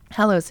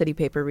Hello, City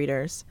Paper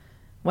readers.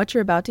 What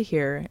you're about to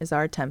hear is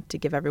our attempt to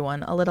give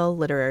everyone a little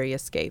literary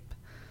escape.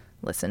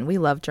 Listen, we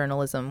love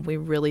journalism, we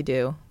really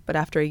do, but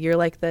after a year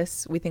like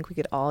this, we think we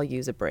could all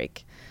use a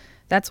break.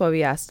 That's why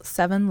we asked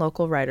 7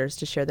 local writers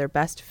to share their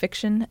best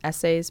fiction,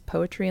 essays,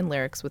 poetry, and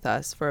lyrics with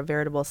us for a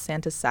veritable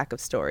Santa's sack of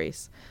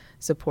stories.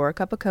 So pour a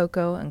cup of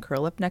cocoa and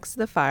curl up next to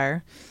the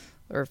fire,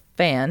 or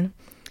fan,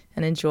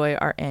 and enjoy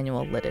our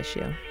annual lit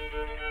issue.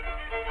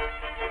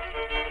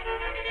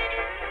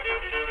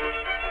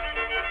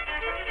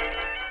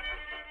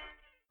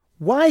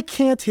 Why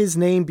Can't His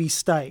Name Be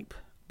Stipe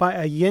by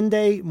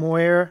Allende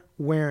Moyer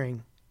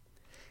Waring.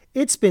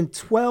 It's been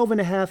 12 and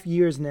a half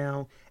years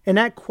now, and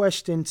that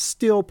question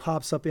still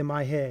pops up in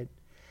my head.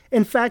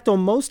 In fact,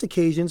 on most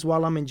occasions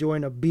while I'm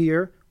enjoying a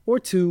beer or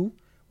two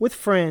with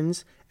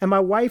friends and my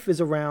wife is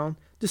around,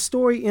 the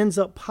story ends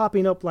up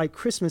popping up like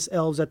Christmas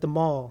elves at the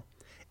mall.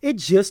 It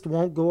just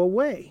won't go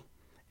away.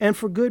 And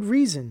for good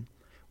reason.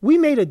 We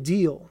made a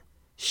deal.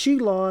 She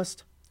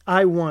lost,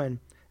 I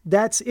won.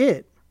 That's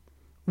it.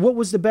 What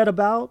was the bet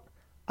about?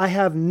 I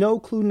have no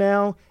clue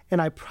now,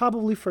 and I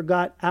probably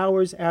forgot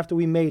hours after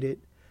we made it.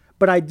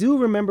 But I do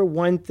remember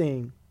one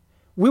thing.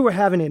 We were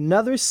having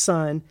another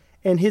son,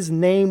 and his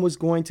name was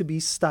going to be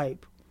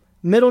Stipe.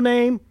 Middle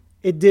name,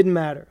 it didn't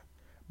matter.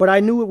 But I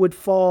knew it would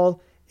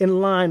fall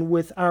in line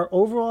with our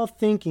overall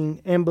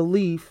thinking and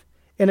belief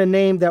in a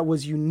name that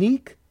was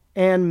unique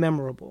and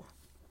memorable.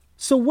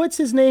 So what's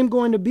his name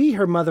going to be,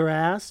 her mother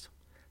asked.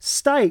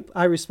 Stipe,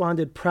 I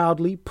responded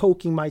proudly,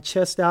 poking my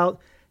chest out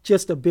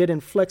just a bit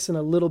and flexing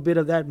a little bit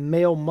of that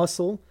male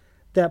muscle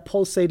that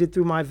pulsated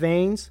through my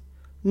veins.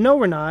 No,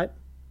 we're not.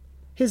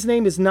 His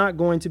name is not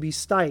going to be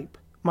Stipe,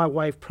 my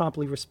wife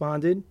promptly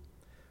responded.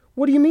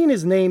 What do you mean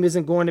his name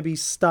isn't going to be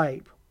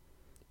Stipe?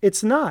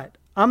 It's not.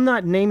 I'm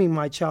not naming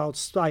my child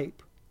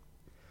Stipe.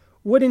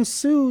 What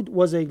ensued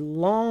was a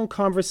long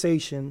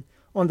conversation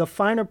on the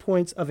finer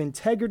points of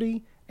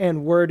integrity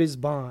and word is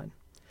bond.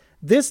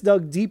 This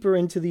dug deeper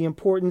into the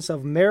importance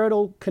of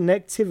marital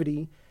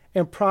connectivity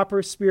and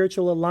proper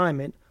spiritual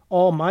alignment,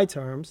 all my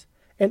terms,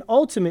 and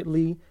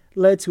ultimately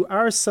led to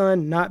our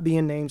son not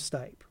being named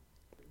Stipe.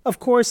 Of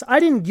course, I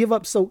didn't give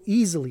up so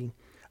easily.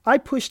 I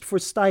pushed for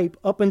Stipe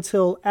up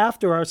until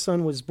after our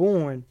son was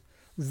born,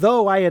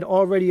 though I had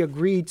already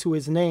agreed to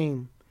his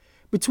name.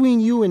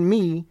 Between you and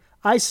me,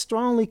 I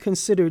strongly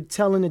considered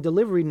telling the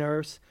delivery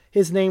nurse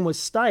his name was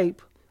Stipe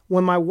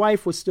when my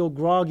wife was still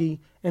groggy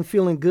and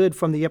feeling good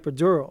from the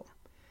epidural.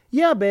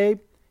 Yeah,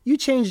 babe, you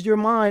changed your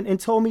mind and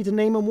told me to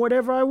name him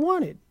whatever I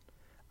wanted.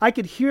 I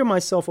could hear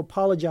myself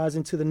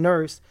apologizing to the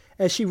nurse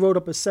as she wrote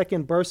up a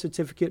second birth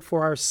certificate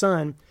for our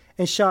son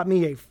and shot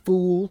me a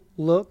fool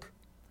look.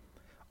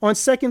 On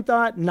second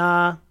thought,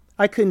 nah,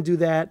 I couldn't do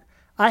that.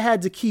 I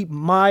had to keep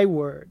my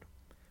word.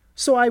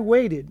 So I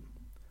waited,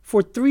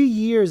 for 3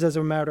 years as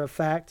a matter of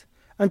fact,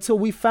 until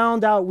we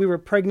found out we were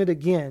pregnant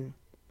again.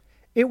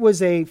 It was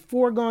a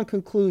foregone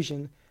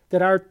conclusion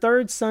that our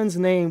third son's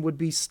name would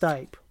be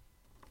Stipe.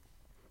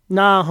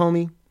 Nah,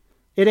 homie,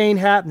 it ain't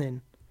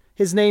happening.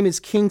 His name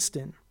is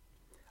Kingston.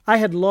 I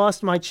had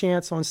lost my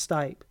chance on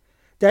Stipe.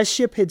 That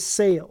ship had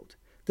sailed.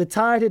 The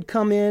tide had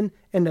come in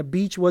and the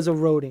beach was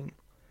eroding.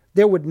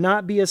 There would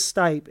not be a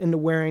Stipe in the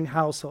Waring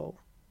household.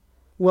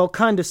 Well,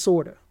 kinda,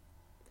 sorta.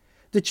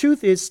 The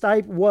truth is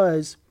Stipe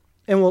was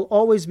and will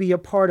always be a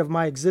part of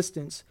my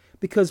existence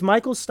because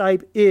Michael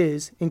Stipe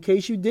is, in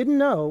case you didn't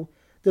know,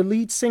 the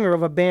lead singer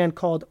of a band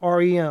called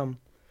REM,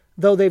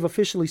 though they've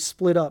officially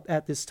split up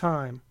at this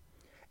time.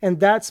 And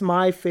that's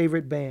my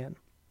favorite band.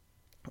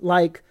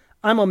 Like,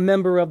 I'm a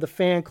member of the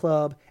fan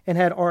club and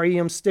had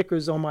REM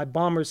stickers on my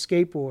bomber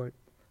skateboard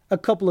a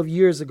couple of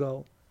years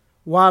ago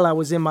while I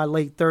was in my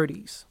late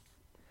 30s.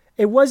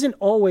 It wasn't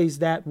always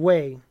that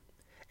way.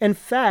 In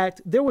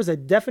fact, there was a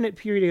definite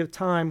period of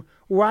time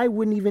where I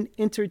wouldn't even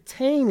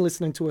entertain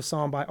listening to a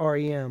song by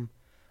REM.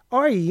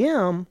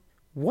 REM?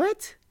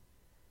 What?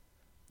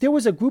 There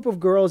was a group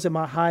of girls in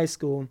my high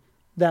school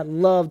that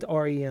loved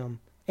REM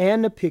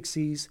and the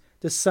Pixies,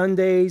 the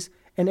Sundays,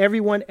 and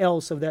everyone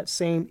else of that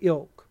same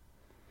ilk.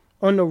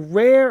 On the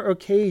rare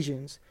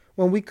occasions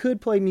when we could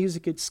play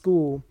music at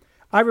school,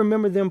 I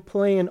remember them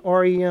playing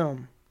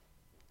REM.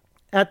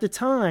 At the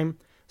time,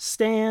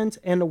 Stand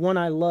and The One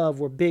I Love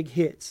were big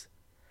hits.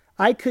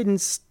 I couldn't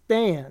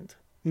stand,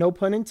 no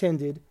pun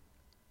intended,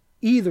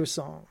 either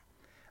song.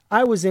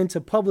 I was into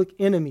Public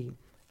Enemy,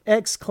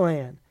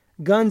 X-Clan,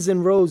 Guns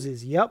N'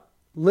 Roses,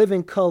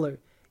 Living Colour,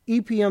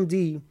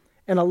 EPMD,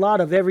 and a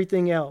lot of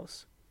everything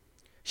else.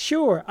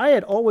 Sure, I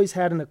had always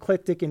had an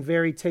eclectic and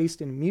varied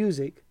taste in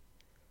music,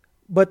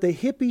 but the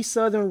hippie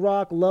southern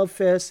rock love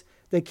fest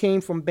that came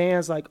from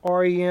bands like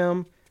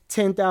REM,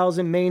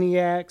 10,000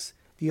 Maniacs,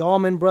 the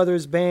Allman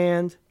Brothers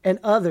Band, and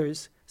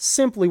others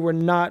simply were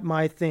not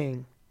my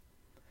thing.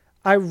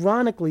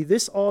 Ironically,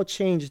 this all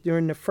changed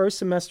during the first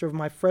semester of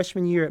my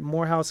freshman year at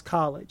Morehouse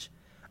College,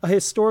 a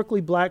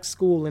historically black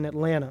school in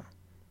Atlanta.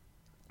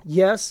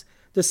 Yes,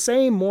 the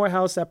same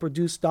Morehouse that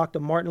produced Dr.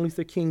 Martin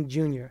Luther King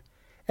Jr.,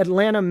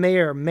 Atlanta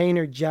Mayor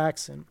Maynard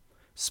Jackson,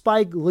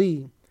 Spike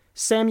Lee,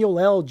 Samuel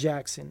L.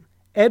 Jackson,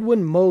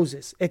 Edwin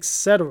Moses,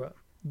 etc.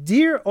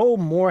 Dear old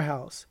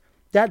Morehouse,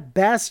 that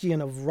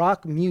bastion of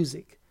rock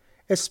music,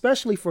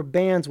 especially for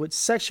bands with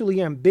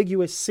sexually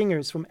ambiguous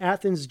singers from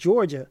Athens,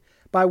 Georgia,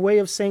 by way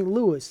of St.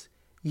 Louis.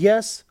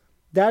 Yes,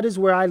 that is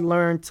where I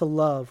learned to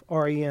love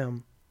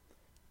REM.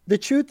 The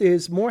truth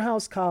is,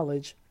 Morehouse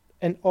College,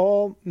 an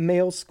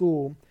all-male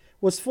school,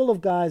 was full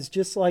of guys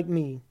just like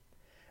me.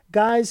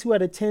 Guys who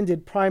had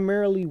attended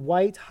primarily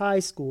white high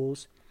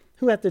schools,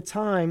 who at the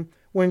time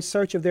were in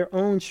search of their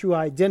own true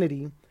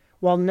identity,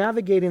 while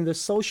navigating the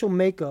social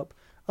makeup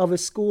of a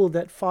school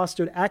that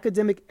fostered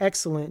academic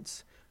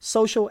excellence,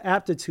 social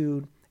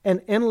aptitude,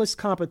 and endless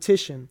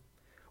competition,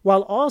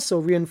 while also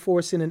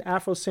reinforcing an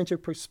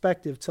Afrocentric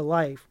perspective to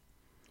life.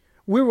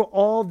 We were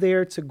all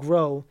there to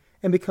grow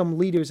and become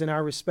leaders in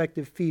our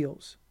respective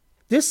fields.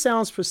 This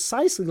sounds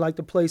precisely like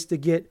the place to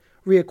get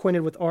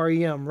reacquainted with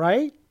REM,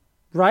 right?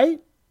 Right?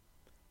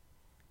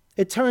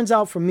 It turns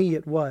out for me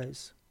it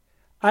was.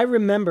 I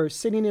remember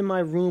sitting in my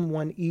room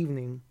one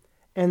evening,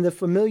 and the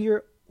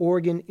familiar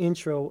organ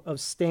intro of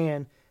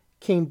Stan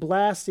came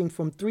blasting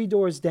from 3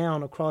 doors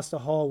down across the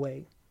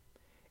hallway.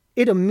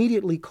 It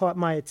immediately caught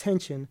my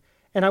attention,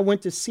 and I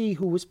went to see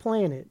who was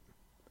playing it.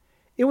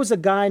 It was a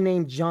guy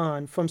named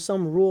John from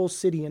some rural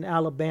city in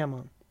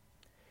Alabama.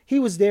 He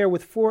was there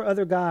with 4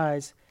 other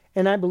guys,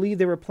 and I believe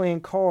they were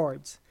playing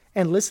cards.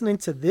 And listening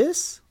to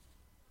this?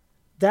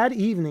 That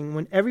evening,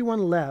 when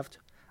everyone left,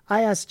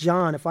 I asked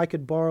John if I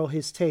could borrow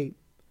his tape.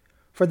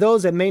 For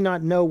those that may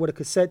not know what a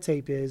cassette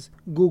tape is,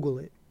 Google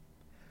it.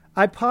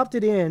 I popped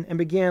it in and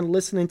began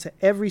listening to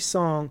every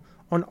song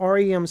on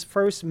REM's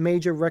first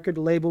major record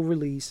label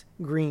release,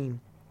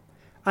 Green.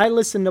 I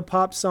listened to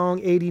pop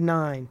song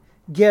 89,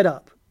 Get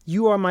Up,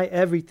 You Are My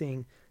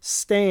Everything,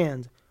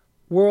 Stand,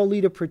 World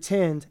Leader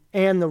Pretend,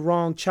 and The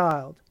Wrong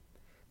Child.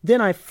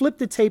 Then I flipped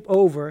the tape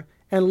over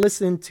and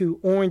listened to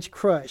Orange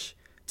Crush,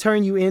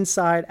 Turn You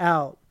Inside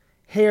Out,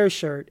 Hair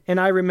Shirt, and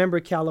I Remember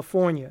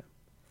California.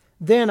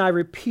 Then I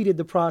repeated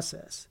the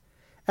process.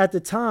 At the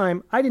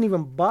time, I didn't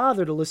even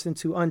bother to listen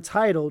to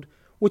Untitled,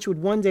 which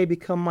would one day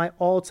become my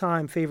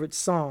all-time favorite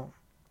song.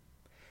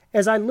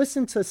 As I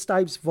listened to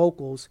Stipe's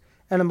vocals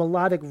and the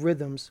melodic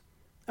rhythms,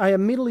 I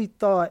immediately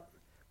thought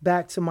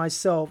back to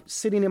myself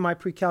sitting in my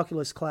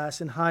pre-calculus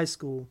class in high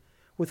school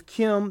with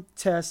Kim,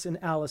 Tess,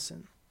 and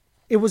Allison.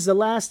 It was the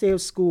last day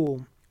of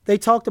school. They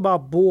talked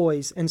about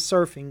boys and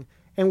surfing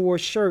and wore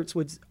shirts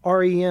with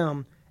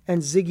REM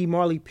and Ziggy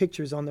Marley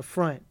pictures on the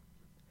front.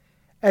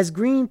 As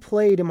Green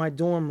played in my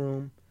dorm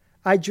room,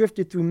 I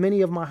drifted through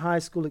many of my high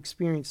school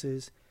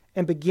experiences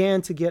and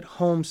began to get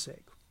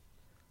homesick.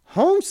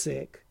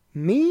 Homesick?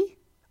 Me?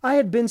 I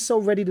had been so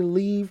ready to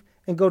leave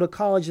and go to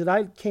college that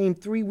I came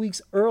 3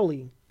 weeks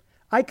early.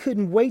 I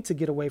couldn't wait to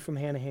get away from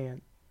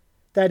Hanahan.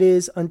 That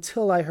is,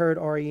 until I heard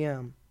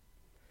REM.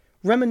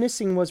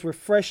 Reminiscing was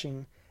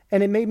refreshing,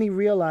 and it made me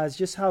realize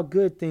just how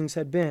good things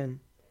had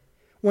been.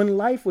 When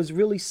life was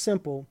really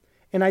simple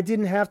and I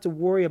didn't have to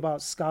worry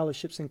about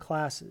scholarships and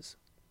classes.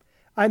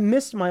 I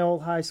missed my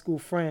old high school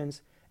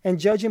friends, and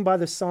judging by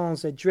the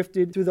songs that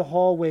drifted through the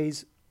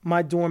hallways,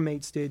 my dorm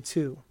mates did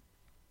too.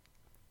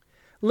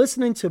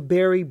 Listening to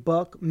Barry,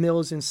 Buck,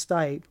 Mills, and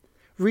Stipe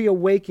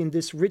reawakened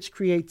this rich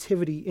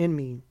creativity in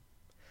me.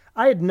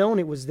 I had known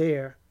it was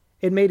there.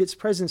 It made its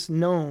presence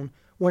known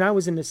when I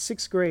was in the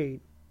 6th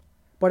grade,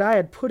 but I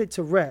had put it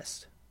to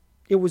rest.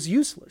 It was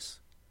useless.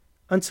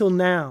 Until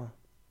now.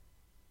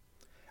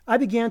 I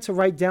began to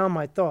write down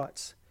my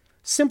thoughts,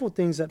 simple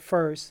things at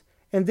first,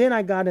 and then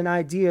I got an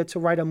idea to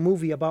write a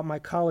movie about my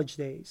college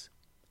days.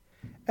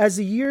 As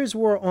the years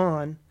wore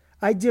on,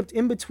 I dipped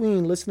in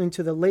between listening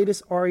to the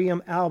latest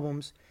REM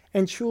albums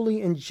and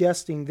truly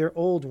ingesting their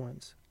old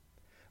ones.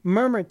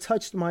 Murmur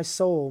touched my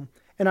soul,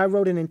 and I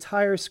wrote an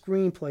entire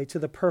screenplay to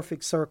The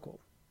Perfect Circle.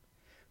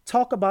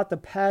 Talk about the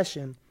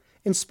passion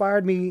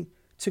inspired me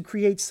to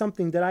create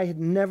something that I had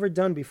never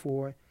done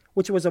before,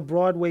 which was a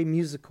Broadway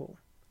musical.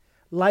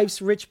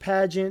 Life's Rich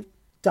Pageant,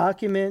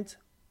 Document,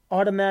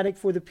 Automatic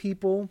for the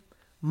People,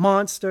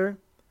 Monster,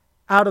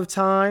 Out of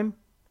Time,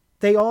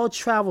 they all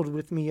traveled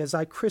with me as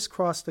I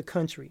crisscrossed the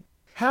country.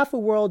 Half a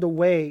world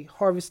away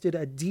harvested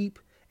a deep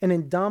and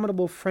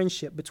indomitable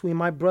friendship between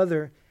my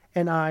brother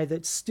and I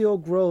that still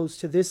grows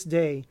to this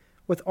day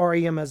with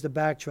REM as the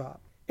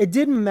backdrop. It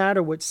didn't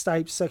matter what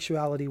Stipe's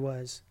sexuality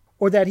was,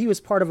 or that he was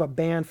part of a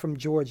band from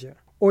Georgia,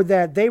 or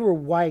that they were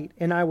white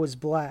and I was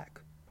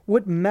black.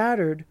 What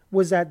mattered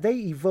was that they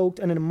evoked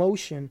an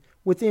emotion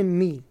within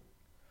me.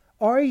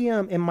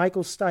 REM and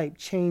Michael Stipe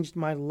changed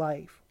my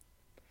life.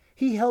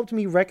 He helped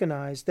me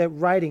recognize that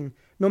writing,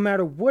 no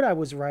matter what I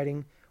was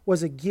writing,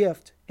 was a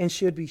gift and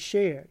should be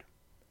shared.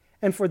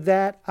 And for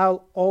that,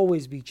 I'll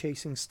always be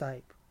chasing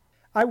Stipe.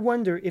 I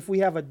wonder if we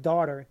have a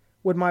daughter,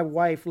 would my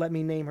wife let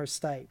me name her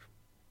Stipe?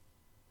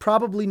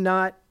 Probably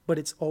not, but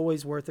it's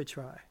always worth a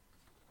try.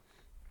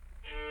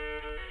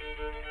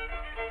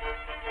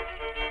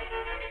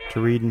 To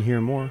read and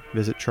hear more,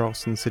 visit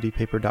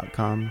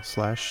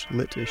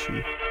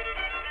charlestoncitypaper.com/litissue.